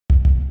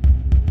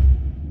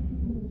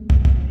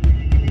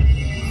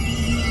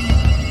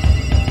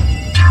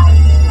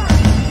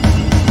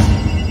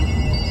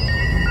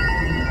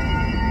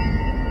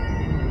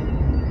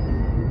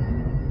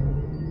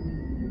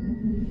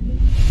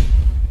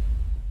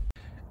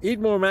Eat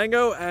more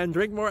mango and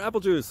drink more apple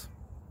juice.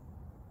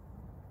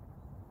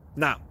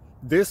 Now,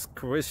 this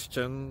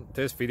video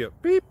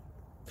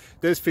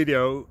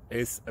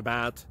is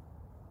about...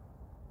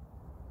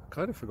 I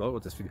kind of forgot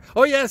what this video...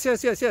 Oh, yes.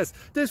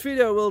 This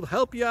video will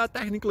help you out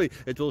technically.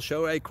 It will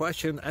show a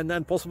question and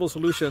then possible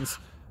solutions.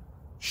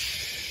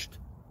 Shh.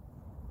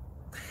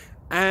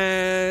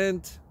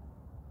 And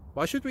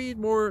why should we eat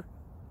more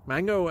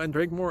mango and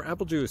drink more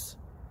apple juice?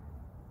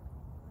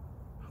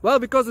 Well,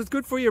 because it's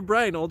good for your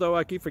brain, although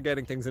I keep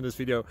forgetting things in this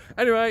video.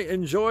 Anyway,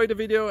 enjoy the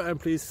video and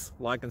please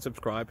like and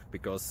subscribe,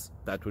 because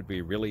that would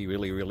be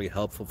really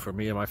helpful for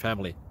me and my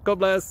family. God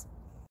bless!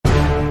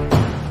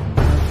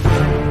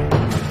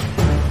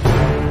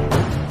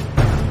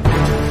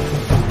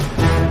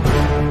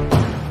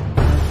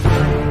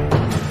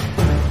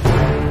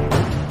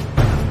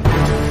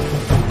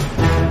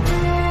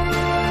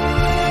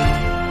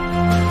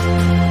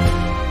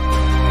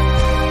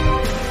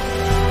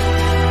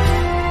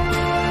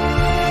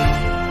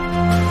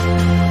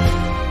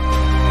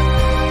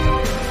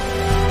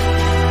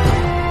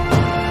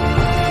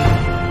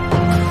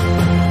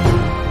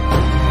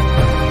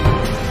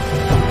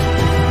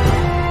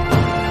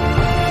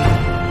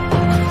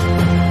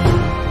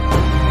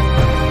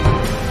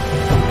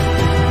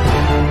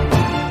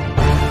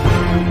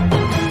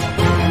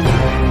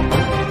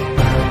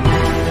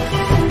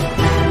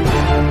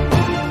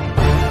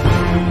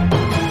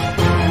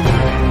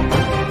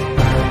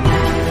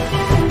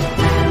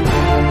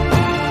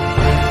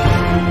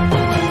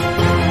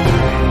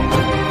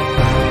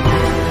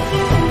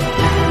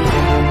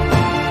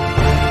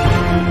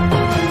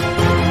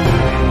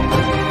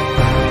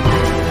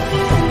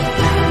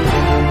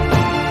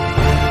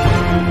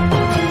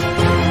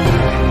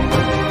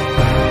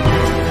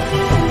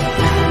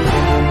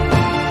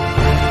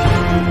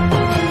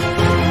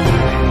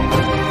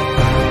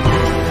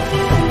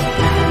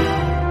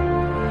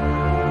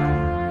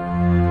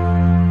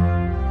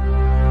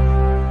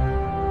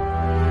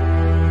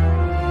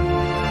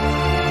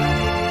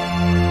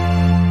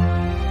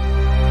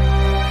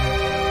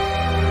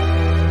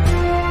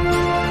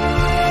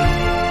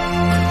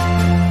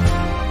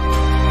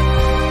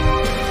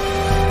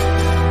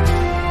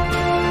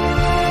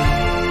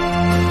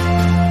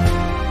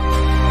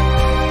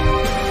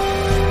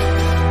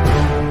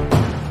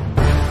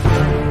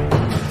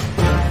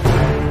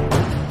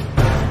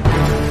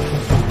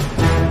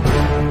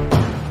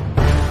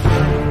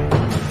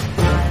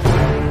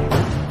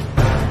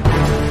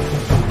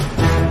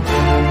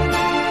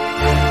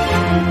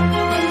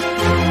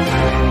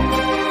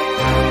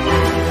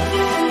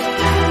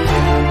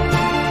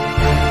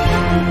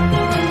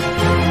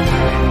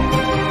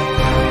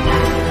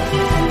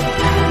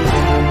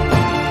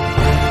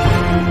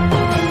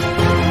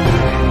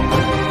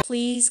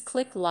 Please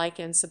click like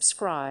and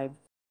subscribe.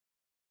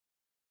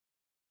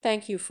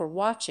 Thank you for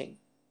watching.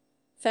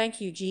 Thank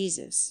you,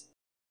 Jesus.